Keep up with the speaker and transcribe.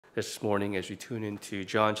this morning as we tune into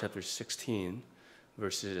John chapter 16,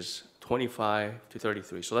 verses 25 to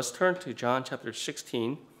 33. So let's turn to John chapter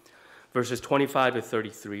 16, verses 25 to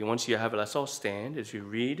 33. Once you have it, let's all stand as we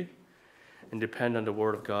read and depend on the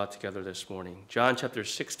Word of God together this morning. John chapter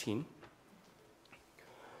 16,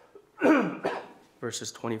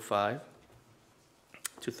 verses 25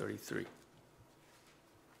 to 33.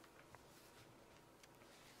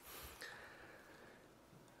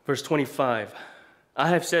 Verse 25, I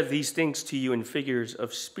have said these things to you in figures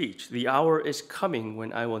of speech. The hour is coming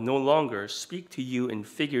when I will no longer speak to you in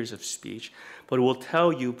figures of speech, but will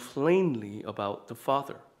tell you plainly about the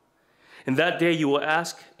Father. In that day you will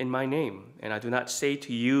ask in my name, and I do not say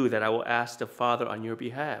to you that I will ask the Father on your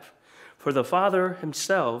behalf. For the Father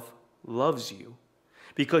himself loves you,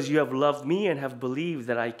 because you have loved me and have believed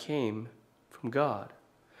that I came from God.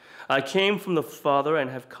 I came from the Father and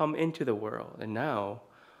have come into the world, and now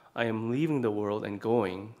I am leaving the world and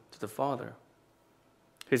going to the Father.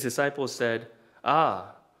 His disciples said,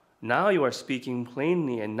 now you are speaking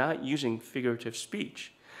plainly and not using figurative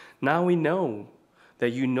speech. Now we know that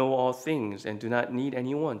you know all things and do not need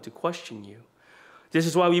anyone to question you. This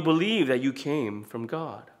is why we believe that you came from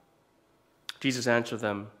God. Jesus answered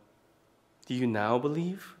them, do you now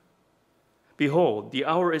believe? Behold, the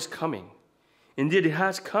hour is coming. Indeed, it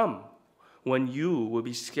has come when you will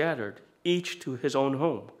be scattered, each to his own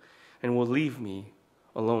home, and will leave me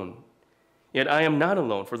alone. Yet I am not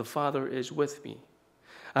alone, for the Father is with me.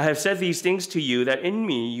 I have said these things to you, that in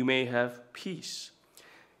me you may have peace.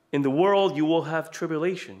 In the world you will have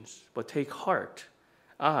tribulations, but take heart.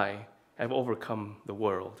 I have overcome the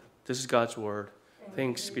world. This is God's word.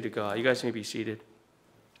 Thanks be to God. You guys may be seated.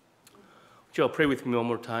 Would you all pray with me one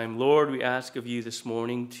more time? Lord, we ask of you this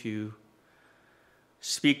morning to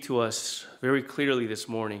speak to us very clearly this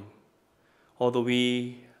morning. Although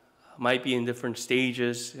we might be in different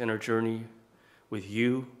stages in our journey with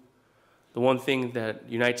you, the one thing that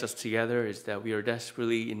unites us together is that we are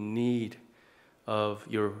desperately in need of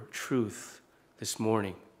your truth this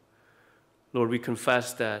morning. Lord, we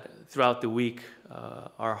confess that throughout the week,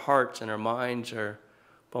 our hearts and our minds are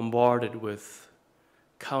bombarded with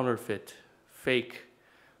counterfeit, fake,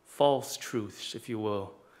 false truths, if you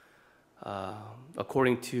will,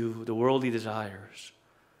 according to the worldly desires.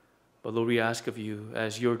 But Lord, we ask of you,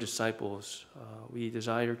 as your disciples, we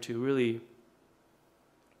desire to really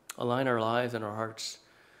align our lives and our hearts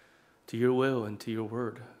to your will and to your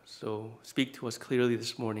word. So speak to us clearly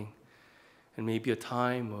this morning. And maybe a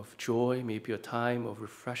time of joy, maybe a time of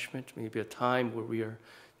refreshment, maybe a time where we are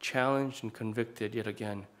challenged and convicted yet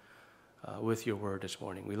again with your word this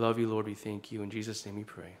morning. We love you, Lord. We thank you. In Jesus' name we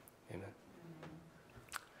pray. Amen.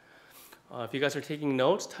 If you guys are taking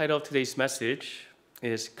notes, title of today's message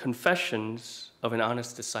is Confessions of an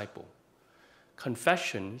Honest Disciple.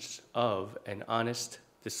 Confessions of an Honest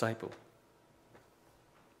Disciple.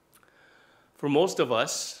 For most of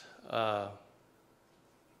us, I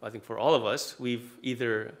think for all of us, we've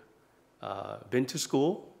either been to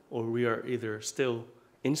school or we are either still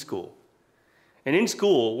in school. And in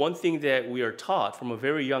school, one thing that we are taught from a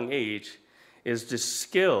very young age is the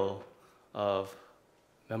skill of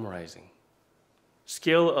memorizing.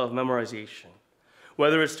 Skill of memorization.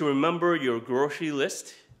 Whether it's to remember your grocery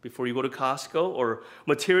list before you go to Costco, or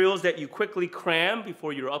materials that you quickly cram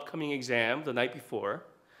before your upcoming exam the night before,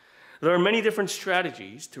 there are many different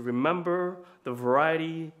strategies to remember the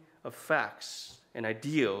variety of facts and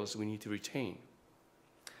ideals we need to retain.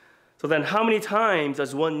 So then, how many times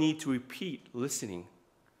does one need to repeat listening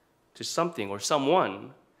to something or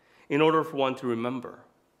someone in order for one to remember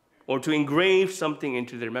or to engrave something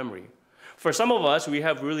into their memory? For some of us, we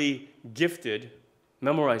have really gifted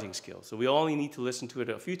memorizing skills. So we only need to listen to it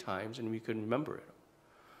a few times and we can remember it.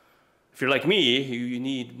 If you're like me, you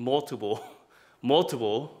need multiple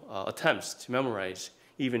attempts to memorize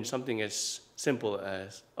even something as simple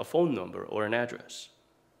as a phone number or an address.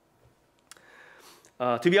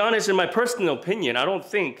 To be honest, in my personal opinion, I don't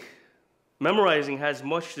think memorizing has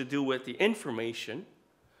much to do with the information,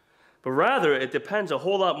 but rather it depends a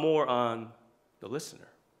whole lot more on the listener.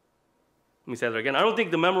 Let me say that again. I don't think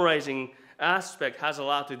the memorizing aspect has a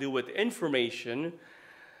lot to do with information,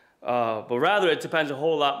 but rather it depends a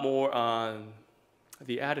whole lot more on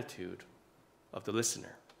the attitude of the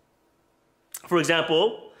listener. For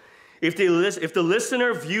example, if the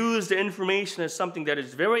listener views the information as something that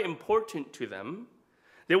is very important to them,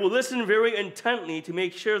 they will listen very intently to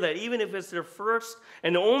make sure that even if it's their first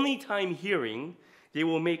and only time hearing, they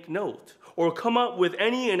will make note or come up with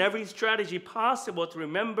any and every strategy possible to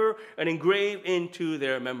remember and engrave into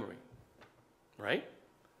their memory. Right?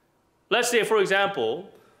 Let's say, for example,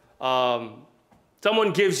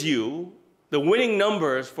 Someone gives you the winning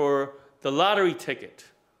numbers for the lottery ticket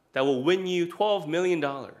that will win you $12 million,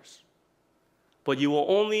 but you will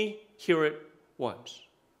only hear it once.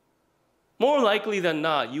 More likely than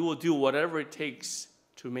not, you will do whatever it takes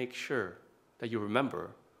to make sure that you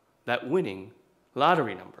remember that winning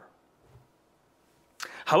lottery number.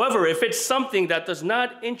 However, if it's something that does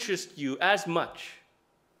not interest you as much,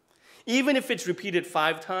 even if it's repeated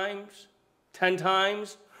 5 times, 10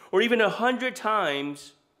 times, or even 100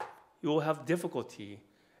 times, you will have difficulty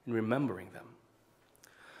in remembering them.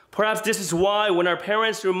 Perhaps this is why when our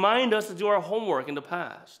parents remind us to do our homework in the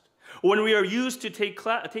past, or when we are used to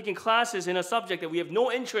taking classes in a subject that we have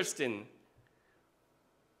no interest in,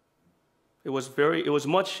 it was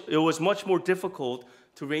much more difficult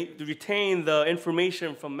to retain the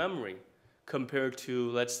information from memory compared to,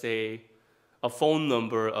 let's say, a phone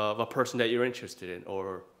number of a person that you're interested in,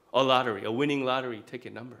 or a winning lottery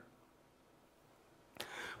ticket number.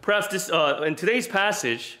 Perhaps in today's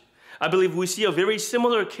passage, I believe we see a very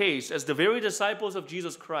similar case as the very disciples of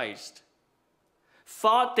Jesus Christ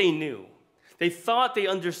thought they knew. They thought they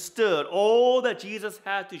understood all that Jesus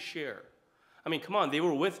had to share. I mean, come on, they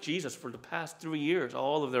were with Jesus for the past 3 years,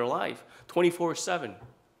 all of their life, 24/7.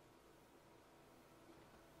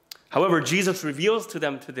 However, Jesus reveals to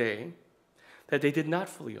them today that they did not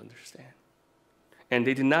fully understand. And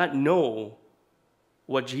they did not know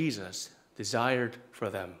what Jesus desired for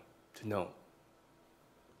them to know.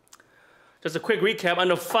 Just a quick recap. On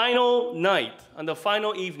the final night, on the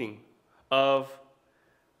final evening of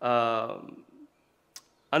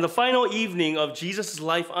Jesus'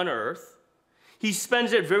 life on earth, he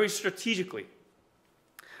spends it very strategically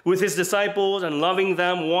with his disciples and loving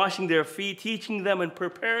them, washing their feet, teaching them, and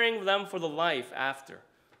preparing them for the life after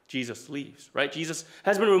Jesus leaves, right? Jesus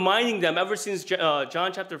has been reminding them ever since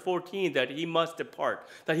John chapter 14 that he must depart,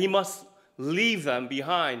 that he must leave them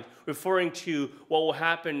behind, referring to what will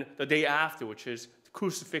happen the day after, which is the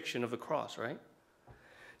crucifixion of the cross, right?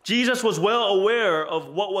 Jesus was well aware of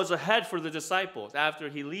what was ahead for the disciples after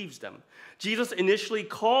he leaves them. Jesus initially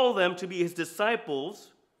called them to be his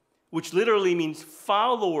disciples, which literally means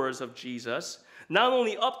followers of Jesus, not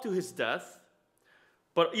only up to his death,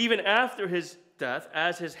 but even after his death,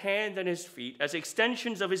 as his hand and his feet, as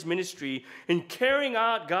extensions of his ministry in carrying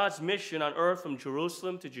out God's mission on earth from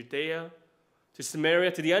Jerusalem to Judea to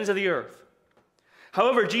Samaria to the ends of the earth.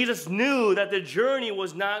 However, Jesus knew that the journey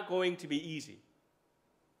was not going to be easy.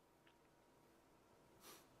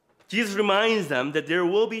 Jesus reminds them that there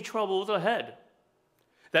will be troubles ahead,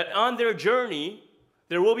 that on their journey,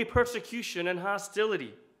 there will be persecution and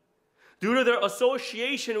hostility. Due to their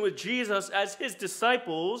association with Jesus as his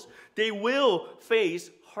disciples, they will face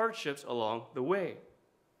hardships along the way.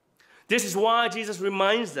 This is why Jesus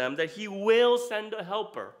reminds them that he will send a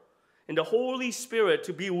helper and the Holy Spirit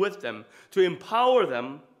to be with them, to empower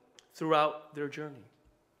them throughout their journey.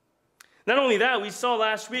 Not only that, we saw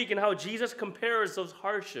last week in how Jesus compares those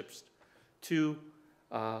hardships to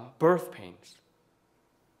birth pains.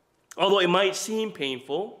 Although it might seem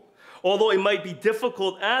painful, although it might be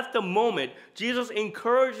difficult at the moment, Jesus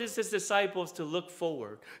encourages his disciples to look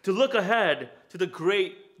forward, to look ahead to the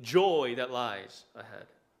great joy that lies ahead.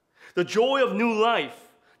 The joy of new life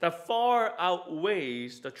that far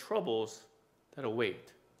outweighs the troubles that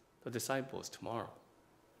await the disciples tomorrow.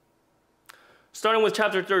 Starting with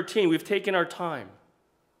chapter 13, we've taken our time,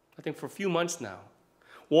 I think for a few months now,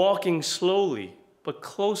 walking slowly but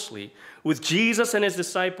closely with Jesus and his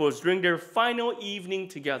disciples during their final evening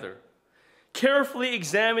together, carefully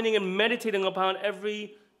examining and meditating upon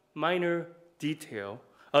every minor detail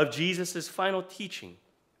of Jesus' final teaching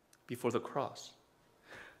before the cross.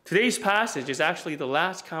 Today's passage is actually the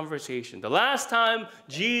last conversation, the last time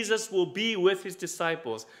Jesus will be with his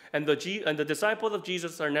disciples, and the disciples of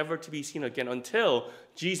Jesus are never to be seen again until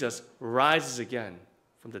Jesus rises again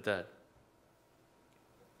from the dead.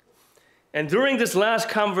 And during this last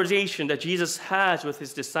conversation that Jesus has with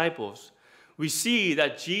his disciples, we see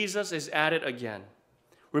that Jesus is at it again,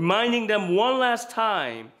 reminding them one last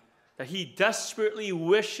time that he desperately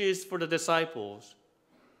wishes for the disciples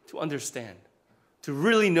to understand, to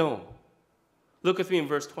really know. Look with me in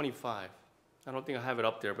verse 25. I don't think I have it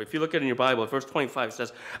up there, but if you look at it in your Bible, verse 25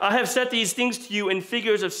 says, I have said these things to you in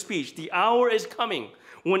figures of speech. The hour is coming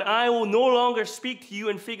when I will no longer speak to you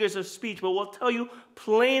in figures of speech, but will tell you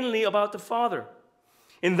plainly about the Father.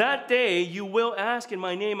 In that day you will ask in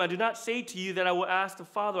my name. I do not say to you that I will ask the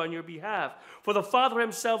Father on your behalf, for the Father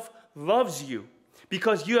himself loves you,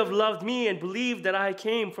 because you have loved me and believed that I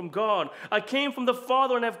came from God. I came from the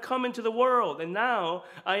Father and have come into the world, and now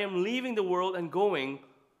I am leaving the world and going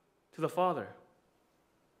to the Father.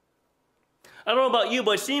 I don't know about you,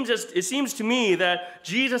 but it seems to me that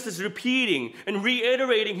Jesus is repeating and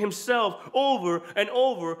reiterating himself over and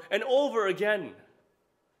over and over again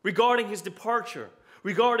regarding his departure,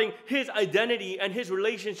 regarding his identity and his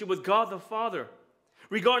relationship with God the Father,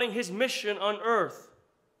 regarding his mission on earth.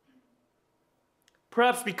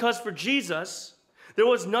 Perhaps because for Jesus, there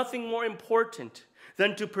was nothing more important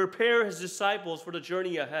than to prepare his disciples for the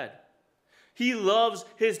journey ahead. He loves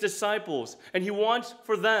his disciples, and he wants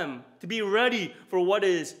for them to be ready for what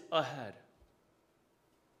is ahead.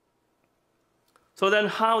 So then,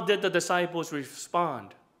 how did the disciples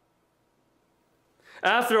respond?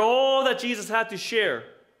 After all that Jesus had to share,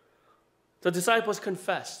 the disciples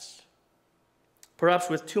confessed, perhaps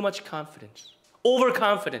with too much confidence,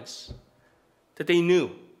 overconfidence, that they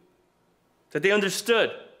knew, that they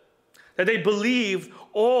understood, that they believed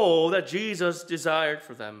all that Jesus desired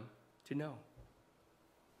for them to know.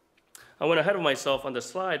 I went ahead of myself on the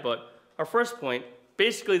slide, but our first point,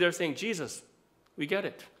 basically they're saying, Jesus, we get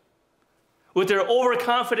it. With their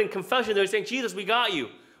overconfident confession, they're saying, Jesus, we got you.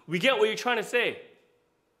 We get what you're trying to say.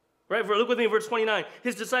 Right? Look with me in verse 29.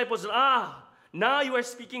 His disciples said, now you are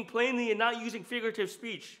speaking plainly and not using figurative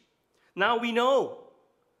speech. Now we know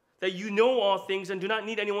that you know all things and do not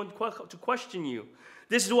need anyone to question you.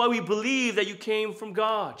 This is why we believe that you came from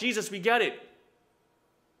God. Jesus, we get it.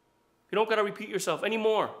 You don't got to repeat yourself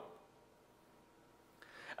anymore.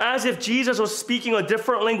 As if Jesus was speaking a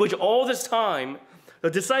different language all this time, the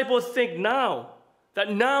disciples think now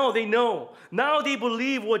they know. Now they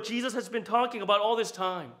believe what Jesus has been talking about all this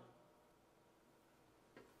time.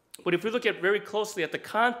 But if we look very closely at the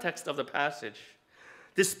context of the passage,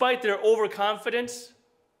 despite their overconfidence,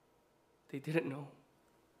 they didn't know.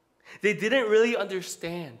 They didn't really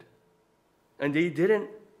understand. And they didn't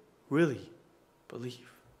really believe.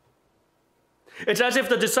 It's as if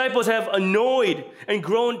the disciples have annoyed and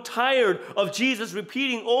grown tired of Jesus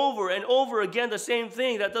repeating over and over again the same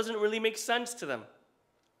thing that doesn't really make sense to them.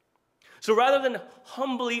 So rather than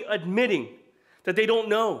humbly admitting that they don't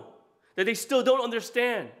know, that they still don't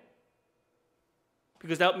understand,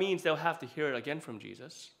 because that means they'll have to hear it again from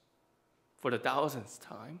Jesus for the 1000th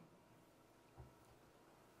time,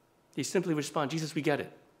 they simply respond, Jesus, we get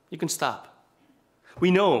it. You can stop. We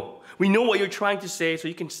know what you're trying to say, so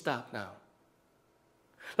you can stop now.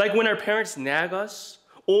 Like when our parents nag us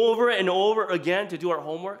over and over again to do our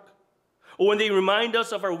homework, or when they remind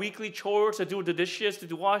us of our weekly chores, to do the dishes,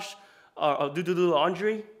 to wash, do the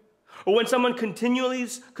laundry, or when someone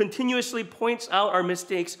continuously points out our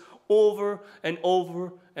mistakes over and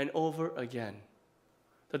over and over again.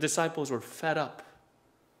 The disciples were fed up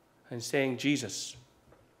and saying, Jesus,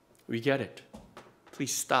 we get it.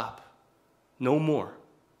 Please stop. No more.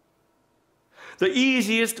 The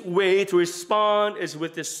easiest way to respond is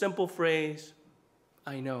with this simple phrase,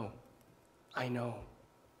 I know. I know.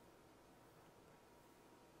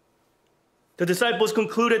 The disciples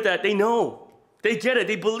concluded that they know. They get it.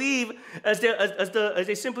 They believe as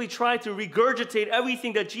they simply try to regurgitate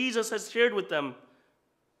everything that Jesus has shared with them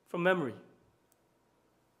from memory.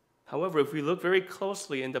 However, if we look very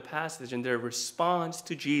closely in the passage and their response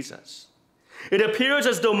to Jesus, it appears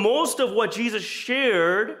as though most of what Jesus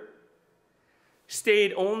shared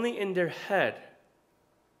stayed only in their head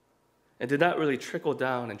and did not really trickle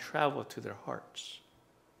down and travel to their hearts.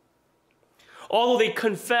 Although they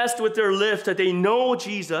confessed with their lips that they know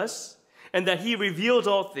Jesus and that he reveals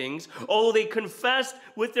all things, although they confessed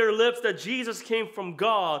with their lips that Jesus came from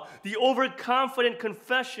God, the overconfident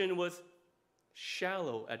confession was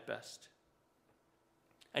shallow at best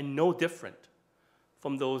and no different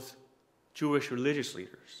from those Jewish religious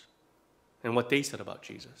leaders and what they said about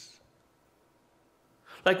Jesus.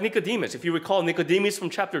 Like Nicodemus, if you recall Nicodemus from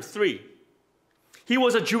chapter 3, he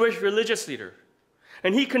was a Jewish religious leader,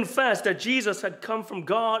 and he confessed that Jesus had come from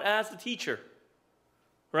God as the teacher,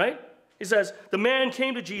 right? He says, the man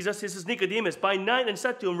came to Jesus, this is Nicodemus, by night and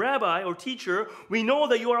said to him, Rabbi, or teacher, we know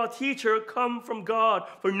that you are a teacher come from God,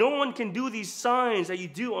 for no one can do these signs that you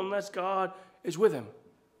do unless God is with him.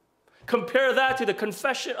 Compare that to the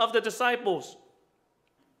confession of the disciples.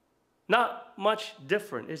 Not much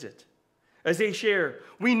different, is it? As they share,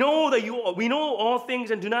 we know all things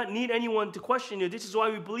and do not need anyone to question you. This is why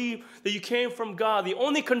we believe that you came from God. The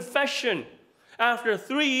only confession after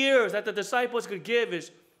 3 years that the disciples could give is,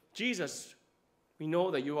 Jesus, we know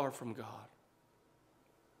that you are from God.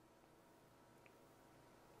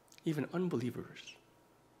 Even unbelievers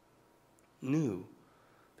knew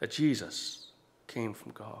that Jesus came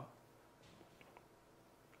from God.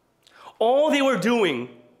 All they were doing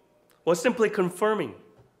was simply confirming,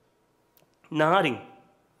 nodding,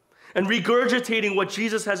 and regurgitating what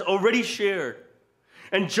Jesus has already shared.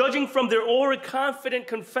 And judging from their overconfident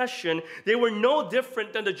confession, they were no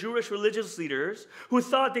different than the Jewish religious leaders who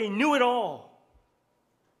thought they knew it all,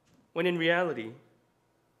 when in reality,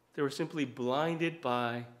 they were simply blinded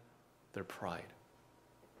by their pride.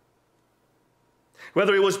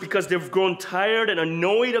 Whether it was because they've grown tired and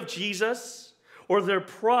annoyed of Jesus or their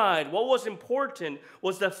pride, what was important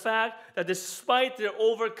was the fact that despite their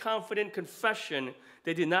overconfident confession,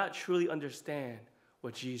 they did not truly understand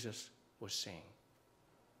what Jesus was saying.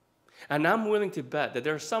 And I'm willing to bet that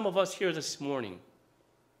there are some of us here this morning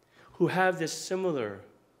who have this similar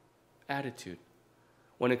attitude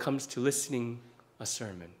when it comes to listening a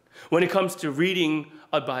sermon, when it comes to reading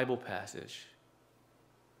a Bible passage.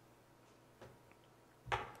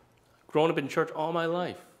 Grown up in church all my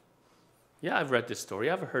life. Yeah, I've read this story.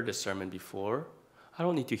 I've heard this sermon before. I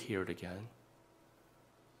don't need to hear it again.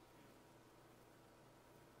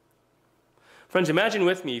 Friends, imagine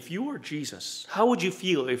with me, if you were Jesus, how would you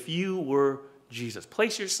feel if you were Jesus?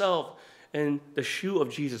 Place yourself in the shoe of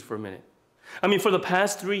Jesus for a minute. I mean, for the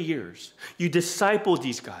past 3 years, you discipled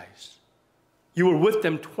these guys. You were with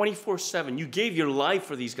them 24/7. You gave your life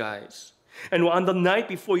for these guys. And on the night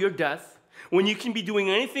before your death, when you can be doing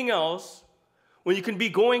anything else, when you can be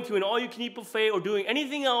going to an all-you-can-eat buffet or doing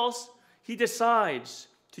anything else, he decides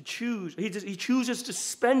to choose. He chooses to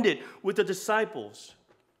spend it with the disciples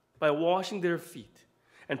by washing their feet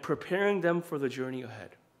and preparing them for the journey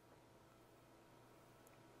ahead.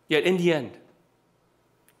 Yet in the end,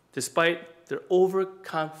 despite their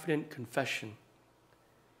overconfident confession,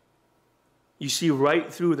 you see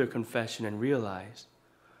right through their confession and realize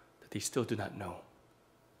that they still do not know.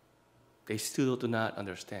 They still do not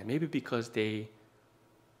understand. Maybe because they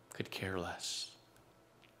could care less.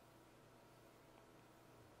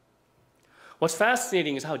 What's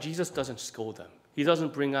fascinating is how Jesus doesn't scold them. He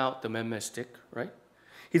doesn't bring out the meme stick, right?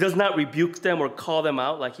 He does not rebuke them or call them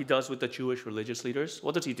out like he does with the Jewish religious leaders.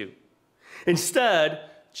 What does he do? Instead,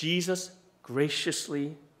 Jesus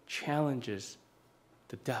graciously challenges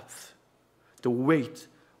the depth, the weight,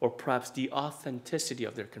 or perhaps the authenticity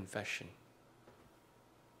of their confession.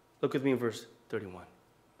 Look with me in verse 31.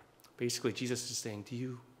 Basically, Jesus is saying, do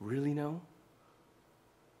you really know?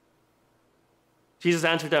 Jesus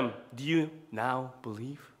answered them, do you now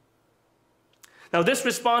believe? Now, this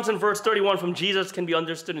response in verse 31 from Jesus can be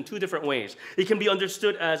understood in two different ways. It can be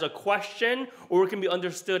understood as a question, or it can be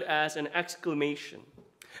understood as an exclamation.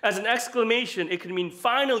 As an exclamation, it can mean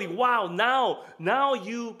finally, wow, now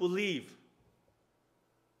you believe.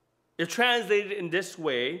 If translated in this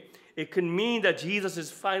way, it can mean that Jesus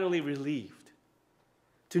is finally relieved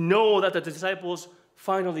to know that the disciples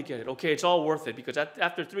finally get it. Okay, it's all worth it because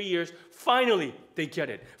after 3 years, finally they get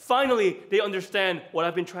it. Finally, they understand what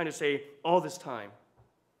I've been trying to say all this time.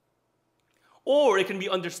 Or it can be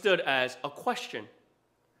understood as a question,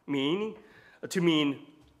 meaning,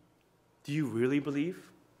 do you really believe?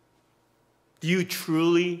 Do you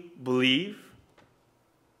truly believe?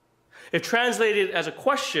 If translated as a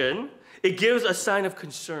question, it gives a sign of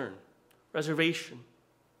concern, reservation,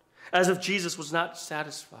 as if Jesus was not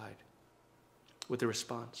satisfied with the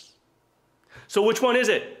response. So which one is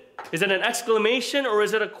it? Is it an exclamation or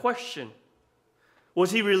is it a question?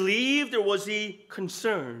 Was he relieved or was he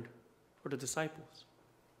concerned for the disciples?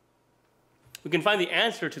 We can find the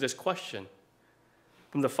answer to this question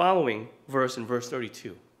from the following verse in verse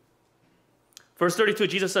 32. Verse 32,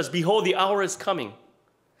 Jesus says, behold, the hour is coming.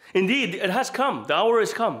 Indeed, it has come. The hour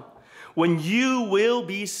has come when you will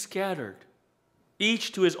be scattered,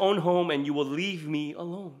 each to his own home, and you will leave me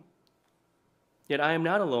alone. Yet I am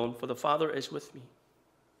not alone, for the Father is with me.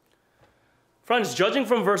 Friends, judging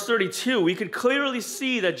from verse 32, we could clearly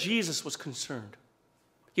see that Jesus was concerned.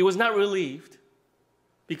 He was not relieved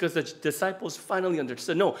because the disciples finally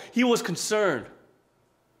understood. No, he was concerned.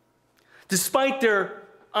 Despite their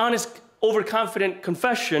honest, overconfident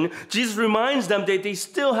confession, Jesus reminds them that they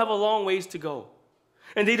still have a long ways to go.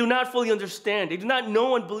 And they do not fully understand. They do not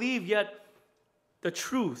know and believe yet the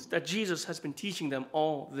truth that Jesus has been teaching them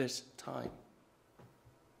all this time.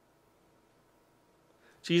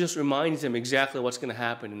 Jesus reminds them exactly what's going to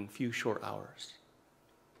happen in a few short hours.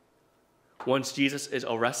 Once Jesus is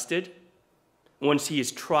arrested, once he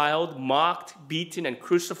is trialed, mocked, beaten, and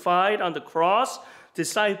crucified on the cross,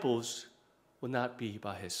 disciples will not be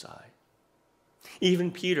by his side.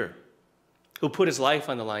 Even Peter, who put his life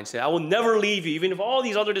on the line, said, I will never leave you. Even if all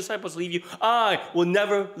these other disciples leave you, I will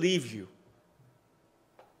never leave you.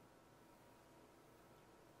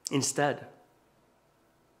 Instead,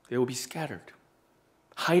 they will be scattered,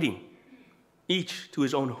 hiding, each to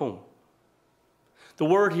his own home. The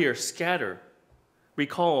word here, scatter,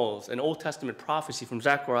 recalls an Old Testament prophecy from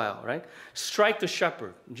Zechariah, right? Strike the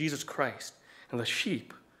shepherd, Jesus Christ, and the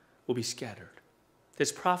sheep will be scattered.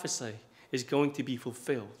 This prophecy is going to be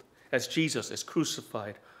fulfilled as Jesus is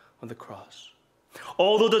crucified on the cross.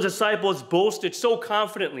 Although the disciples boasted so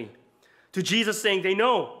confidently to Jesus, saying, they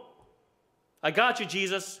know, I got you,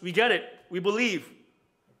 Jesus, we get it, we believe.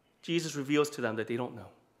 Jesus reveals to them that they don't know.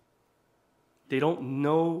 They don't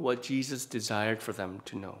know what Jesus desired for them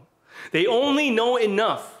to know. They only know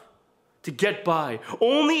enough to get by,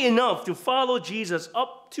 only enough to follow Jesus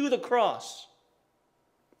up to the cross,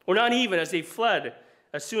 or not even as they fled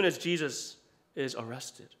as soon as Jesus is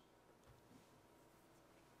arrested.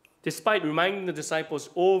 Despite reminding the disciples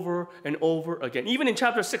over and over again, even in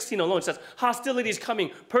chapter 16 alone, it says, hostility is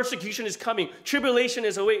coming, persecution is coming, tribulation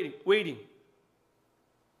is waiting.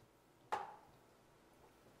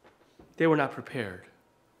 They were not prepared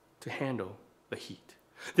to handle the heat.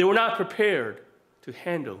 They were not prepared to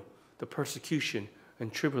handle the persecution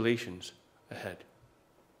and tribulations ahead.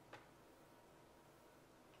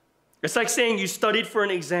 It's like saying you studied for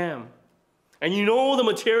an exam and you know the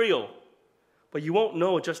material, but you won't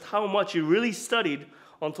know just how much you really studied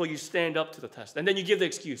until you stand up to the test. And then you give the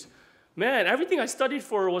excuse, man, everything I studied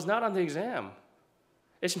for was not on the exam.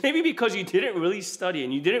 It's maybe because you didn't really study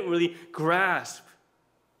and you didn't really grasp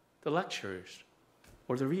the lectures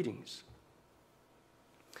or the readings.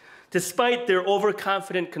 Despite their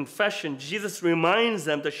overconfident confession, Jesus reminds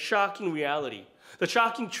them the shocking reality, the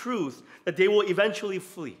shocking truth that they will eventually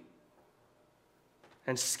flee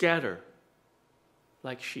and scatter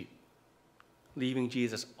like sheep, leaving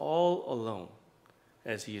Jesus all alone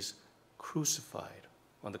as he is crucified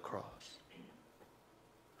on the cross.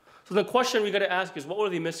 So the question we got to ask is, what were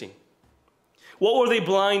they missing? What were they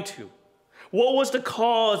blind to? What was the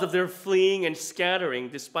cause of their fleeing and scattering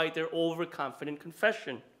despite their overconfident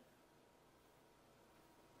confession?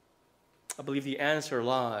 I believe the answer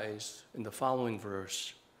lies in the following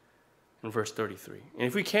verse, in verse 33. And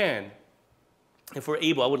if we can, if we're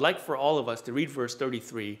able, I would like for all of us to read verse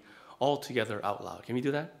 33 all together out loud. Can we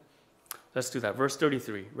do that? Let's do that. Verse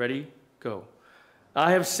 33. Ready? Go.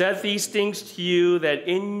 I have said these things to you that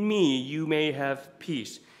in me you may have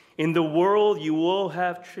peace. In the world you will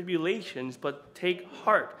have tribulations, but take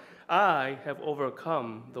heart. I have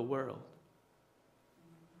overcome the world.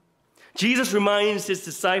 Jesus reminds his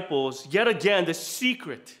disciples yet again the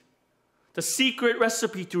secret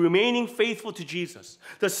recipe to remaining faithful to Jesus,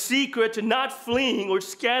 the secret to not fleeing or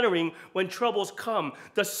scattering when troubles come,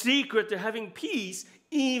 the secret to having peace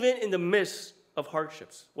even in the midst of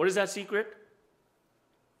hardships. What is that secret?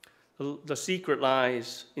 The secret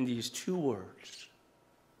lies in these two words: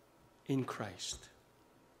 in Christ.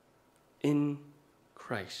 In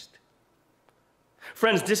Christ.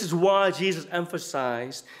 Friends, this is why Jesus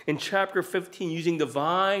emphasized in chapter 15, using the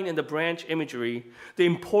vine and the branch imagery, the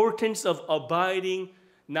importance of abiding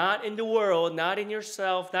not in the world, not in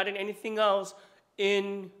yourself, not in anything else,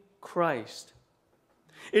 in Christ.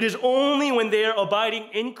 It is only when they are abiding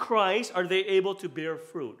in Christ are they able to bear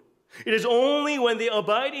fruit. It is only when they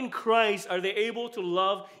abide in Christ are they able to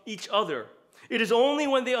love each other. It is only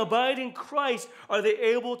when they abide in Christ are they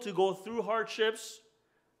able to go through hardships,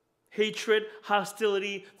 hatred,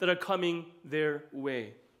 hostility that are coming their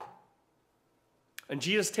way. And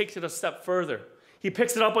Jesus takes it a step further. He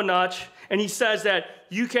picks it up a notch and he says that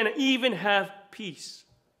you can even have peace,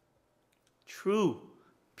 true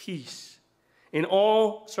peace, in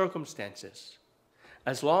all circumstances,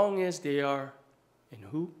 as long as they are in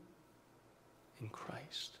who? In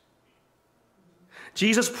Christ.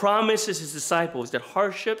 Jesus promises his disciples that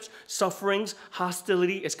hardships, sufferings,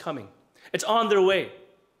 hostility is coming. It's on their way.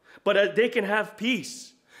 But they can have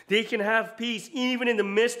peace. They can have peace even in the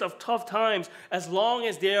midst of tough times as long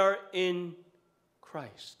as they are in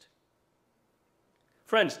Christ.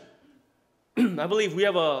 Friends, I believe we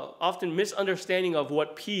have a often misunderstanding of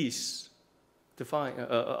what peace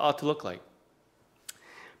ought to look like.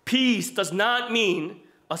 Peace does not mean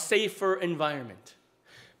a safer environment.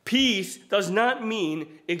 Peace does not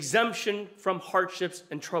mean exemption from hardships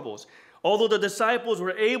and troubles. Although the disciples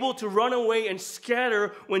were able to run away and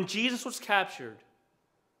scatter when Jesus was captured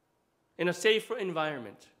in a safer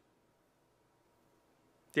environment,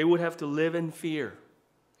 they would have to live in fear,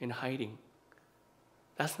 in hiding.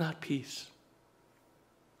 That's not peace.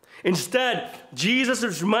 Instead, Jesus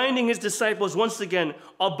is reminding his disciples once again,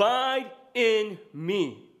 abide in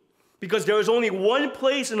me. Because there is only one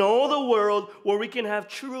place in all the world where we can have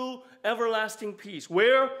true, everlasting peace.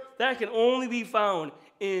 Where? That can only be found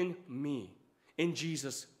in me, in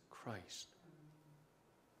Jesus Christ.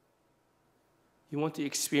 You want to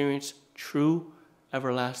experience true,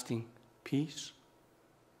 everlasting peace?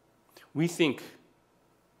 We think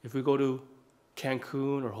if we go to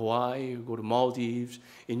Cancun or Hawaii or go to Maldives,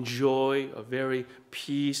 enjoy a very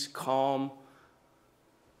peace, calm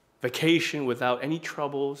vacation without any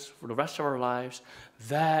troubles for the rest of our lives,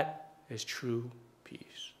 that is true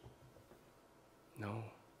peace. No,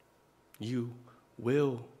 you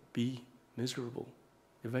will be miserable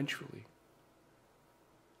eventually.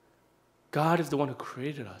 God is the one who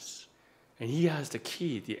created us, and He has the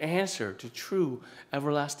key, the answer to true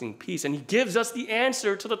everlasting peace. And He gives us the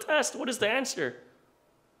answer to the test. What is the answer?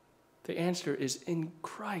 The answer is in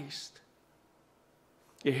Christ.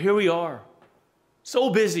 Yet here we are,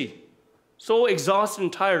 so busy, so exhausted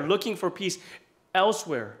and tired, looking for peace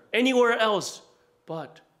elsewhere, anywhere else,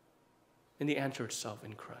 but in the answer itself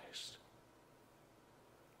in Christ.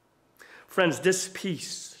 Friends, this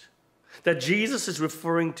peace that Jesus is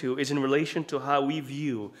referring to is in relation to how we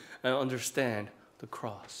view and understand the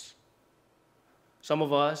cross. Some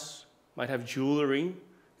of us might have jewelry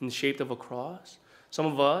in the shape of a cross. Some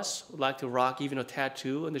of us would like to rock even a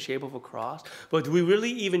tattoo in the shape of a cross. But do we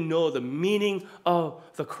really even know the meaning of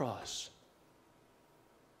the cross?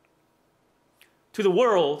 To the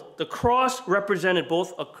world, the cross represented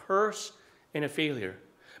both a curse and a failure.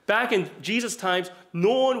 Back in Jesus' times,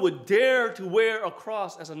 no one would dare to wear a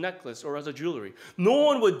cross as a necklace or as a jewelry. No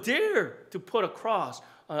one would dare to put a cross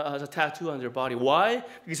as a tattoo on their body. Why?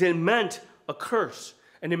 Because it meant a curse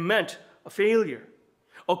and it meant a failure.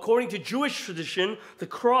 According to Jewish tradition, the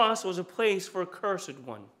cross was a place for a cursed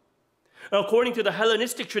one. And according to the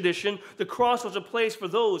Hellenistic tradition, the cross was a place for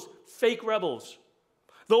those fake rebels,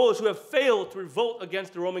 those who have failed to revolt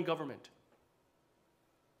against the Roman government.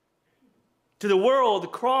 To the world, the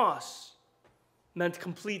cross meant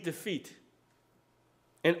complete defeat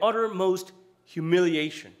and uttermost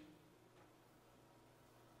humiliation.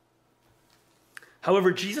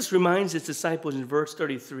 However, Jesus reminds His disciples in verse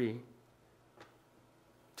 33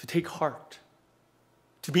 to take heart,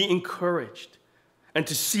 to be encouraged, and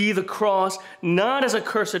to see the cross not as a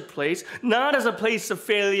cursed place, not as a place of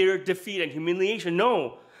failure, defeat, and humiliation,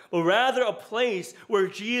 no, but rather a place where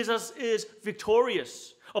Jesus is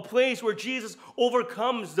victorious, a place where Jesus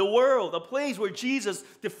overcomes the world, a place where Jesus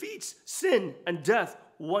defeats sin and death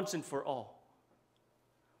once and for all.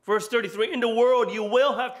 Verse 33, in the world you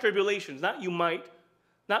will have tribulations, not you might,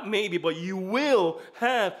 not maybe, but you will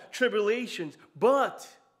have tribulations, but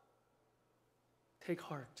take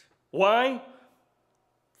heart. Why?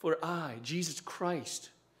 For I, Jesus Christ,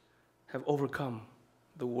 have overcome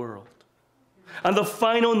the world. On the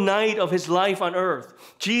final night of His life on earth,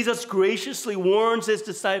 Jesus graciously warns His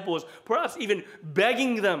disciples, perhaps even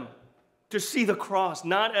begging them to see the cross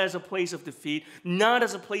not as a place of defeat, not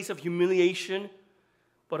as a place of humiliation,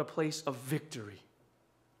 but a place of victory.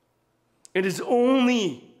 It is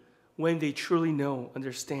only when they truly know,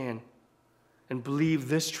 understand, and believe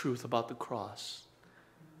this truth about the cross,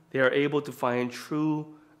 they are able to find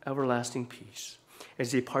true everlasting peace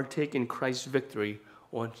as they partake in Christ's victory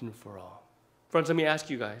once and for all. Friends, let me ask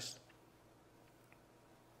you guys,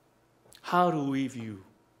 how do we view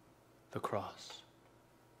the cross?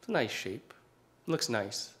 It's a nice shape. It looks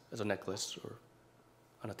nice as a necklace or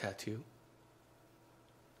on a tattoo.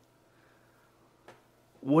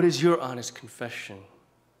 What is your honest confession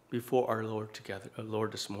before our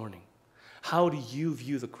Lord this morning? How do you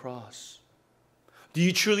view the cross? Do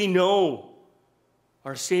you truly know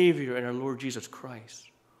our Savior and our Lord Jesus Christ?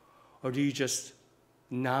 Or do you just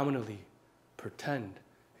nominally pretend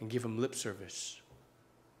and give Him lip service?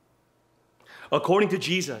 According to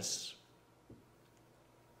Jesus,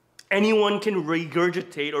 anyone can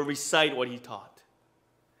regurgitate or recite what He taught.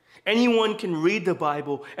 Anyone can read the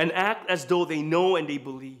Bible and act as though they know and they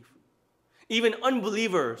believe. Even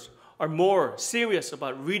unbelievers are more serious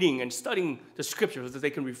about reading and studying the Scriptures so that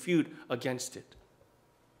they can refute against it.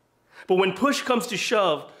 But when push comes to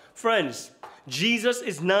shove, friends, Jesus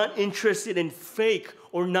is not interested in fake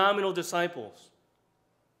or nominal disciples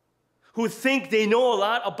who think they know a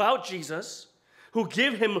lot about Jesus, who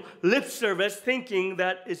give Him lip service thinking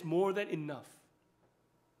that is more than enough.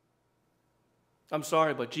 I'm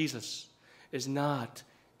sorry, but Jesus is not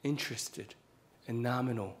interested in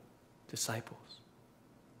nominal disciples.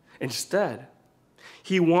 Instead,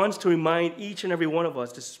 He wants to remind each and every one of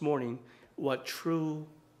us this morning what true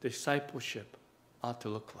discipleship ought to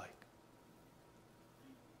look like.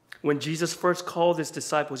 When Jesus first called His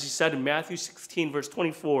disciples, He said in Matthew 16, verse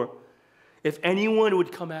 24, if anyone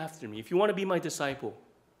would come after me, if you want to be my disciple,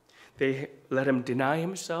 let him deny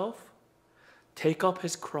himself, take up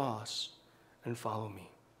his cross, and follow me.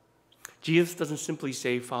 Jesus doesn't simply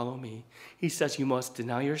say, follow me. He says you must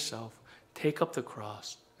deny yourself, take up the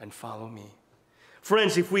cross, and follow me.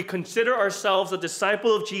 Friends, if we consider ourselves a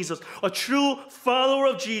disciple of Jesus, a true follower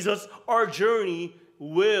of Jesus, our journey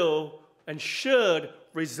will and should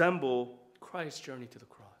resemble Christ's journey to the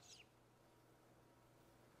cross.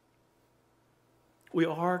 We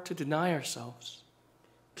are to deny ourselves,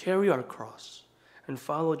 carry our cross, and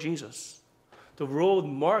follow Jesus, the road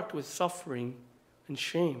marked with suffering and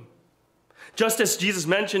shame. Just as Jesus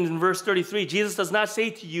mentioned in verse 33, Jesus does not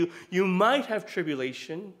say to you, you might have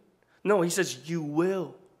tribulation. No, he says, you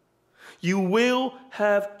will. You will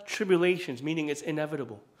have tribulations, meaning it's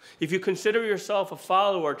inevitable. If you consider yourself a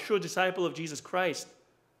follower, a true disciple of Jesus Christ,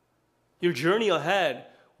 your journey ahead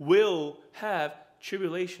will have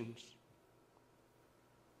tribulations.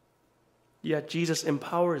 Yet Jesus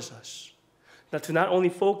empowers us to not only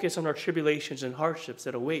focus on our tribulations and hardships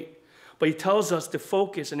that await, but he tells us to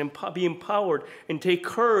focus and be empowered and take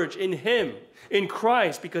courage in him, in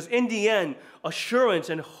Christ, because in the end, assurance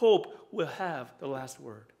and hope will have the last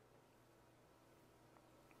word.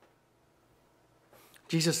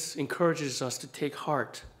 Jesus encourages us to take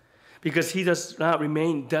heart because he does not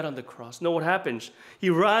remain dead on the cross. No, what happens? He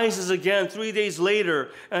rises again 3 days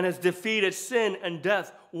later and has defeated sin and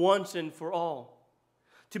death once and for all.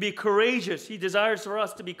 To be courageous, he desires for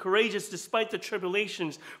us to be courageous despite the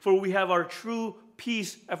tribulations, for we have our true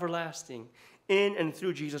peace everlasting in and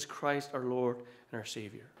through Jesus Christ, our Lord and our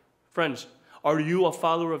Savior. Friends, are you a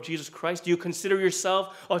follower of Jesus Christ? Do you consider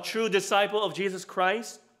yourself a true disciple of Jesus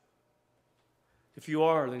Christ? If you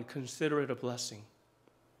are, then consider it a blessing,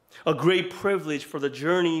 a great privilege for the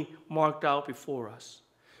journey marked out before us.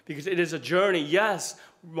 Because it is a journey, yes,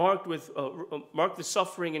 marked with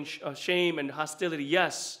suffering and shame and hostility,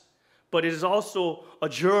 yes. But it is also a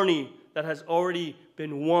journey that has already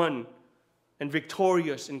been won and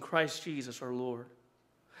victorious in Christ Jesus our Lord.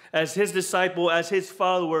 As his disciple, as his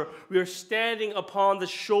follower, we are standing upon the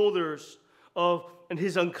shoulders of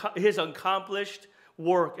his accomplished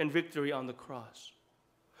work and victory on the cross.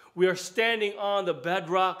 We are standing on the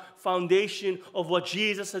bedrock foundation of what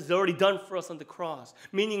Jesus has already done for us on the cross.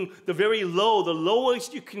 Meaning the very low, the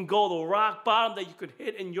lowest you can go, the rock bottom that you could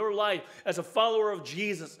hit in your life as a follower of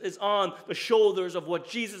Jesus is on the shoulders of what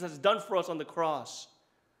Jesus has done for us on the cross.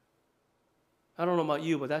 I don't know about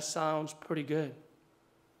you, but that sounds pretty good,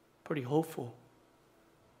 pretty hopeful.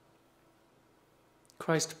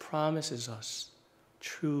 Christ promises us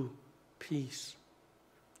true peace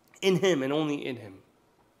in him and only in him.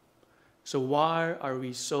 So why are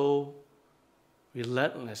we so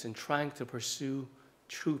relentless in trying to pursue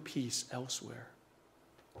true peace elsewhere?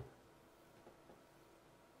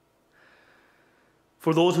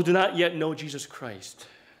 For those who do not yet know Jesus Christ,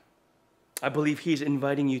 I believe he is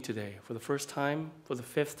inviting you today for the first time, for the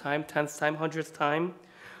 5th time, 10th time, 100th time,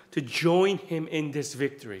 to join him in this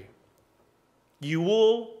victory. You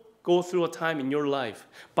will go through a time in your life,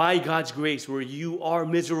 by God's grace, where you are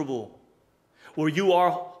miserable, where you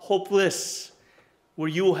are hopeless, where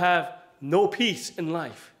you will have no peace in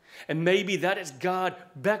life. And maybe that is God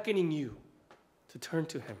beckoning you to turn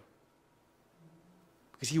to him.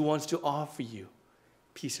 Because he wants to offer you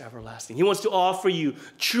peace everlasting. He wants to offer you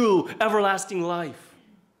true everlasting life.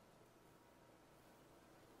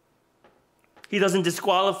 He doesn't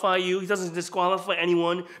disqualify you. He doesn't disqualify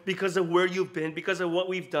anyone because of where you've been, because of what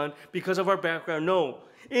we've done, because of our background. No.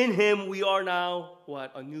 In him we are now,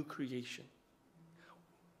 what? A new creation.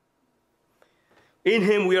 In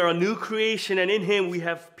him we are a new creation, and in him we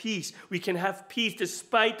have peace. We can have peace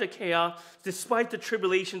despite the chaos, despite the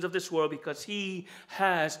tribulations of this world, because he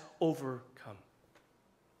has overcome.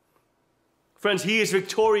 Friends, he is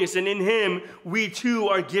victorious, and in him we too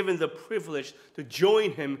are given the privilege to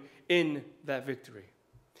join him in that victory.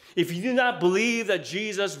 If you do not believe that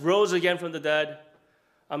Jesus rose again from the dead,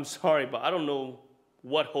 I'm sorry, but I don't know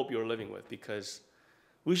what hope you're living with, because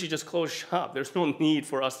we should just close shop. There's no need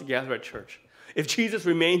for us to gather at church. If Jesus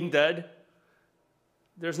remained dead,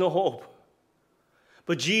 there's no hope.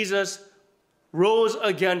 But Jesus rose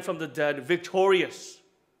again from the dead, victorious,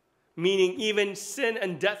 meaning even sin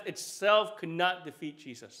and death itself could not defeat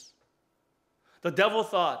Jesus. The devil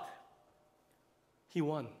thought he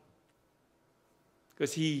won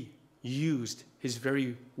because he used his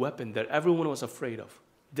very weapon that everyone was afraid of,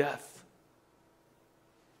 death,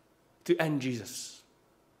 to end Jesus.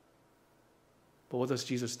 But what does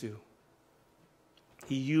Jesus do?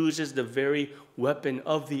 He uses the very weapon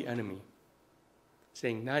of the enemy,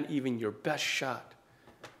 saying, not even your best shot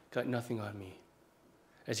got nothing on me,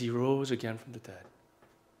 as he rose again from the dead.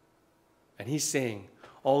 And he's saying,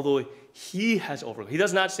 although he has overcome, he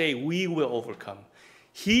does not say we will overcome.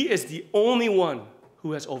 He is the only one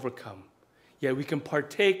who has overcome. Yet we can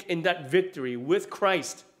partake in that victory with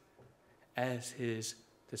Christ as his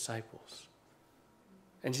disciples.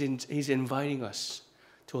 And he's inviting us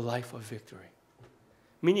to a life of victory.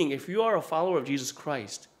 Meaning, if you are a follower of Jesus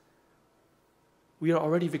Christ, we are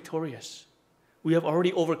already victorious. We have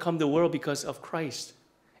already overcome the world because of Christ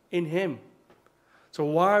in him. So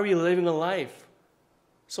why are we living a life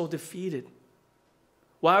so defeated?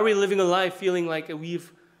 Why are we living a life feeling like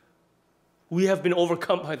we have been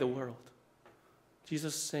overcome by the world?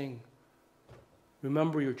 Jesus is saying,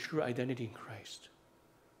 remember your true identity in Christ.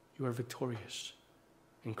 You are victorious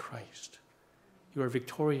in Christ. You are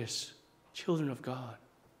victorious children of God,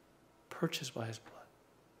 purchased by his blood.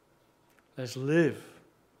 Let's live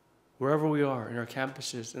wherever we are, in our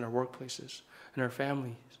campuses, in our workplaces, in our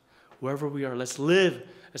families, wherever we are. Let's live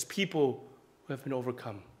as people who have been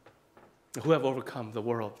overcome, who have overcome the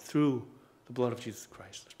world through the blood of Jesus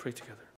Christ. Let's pray together.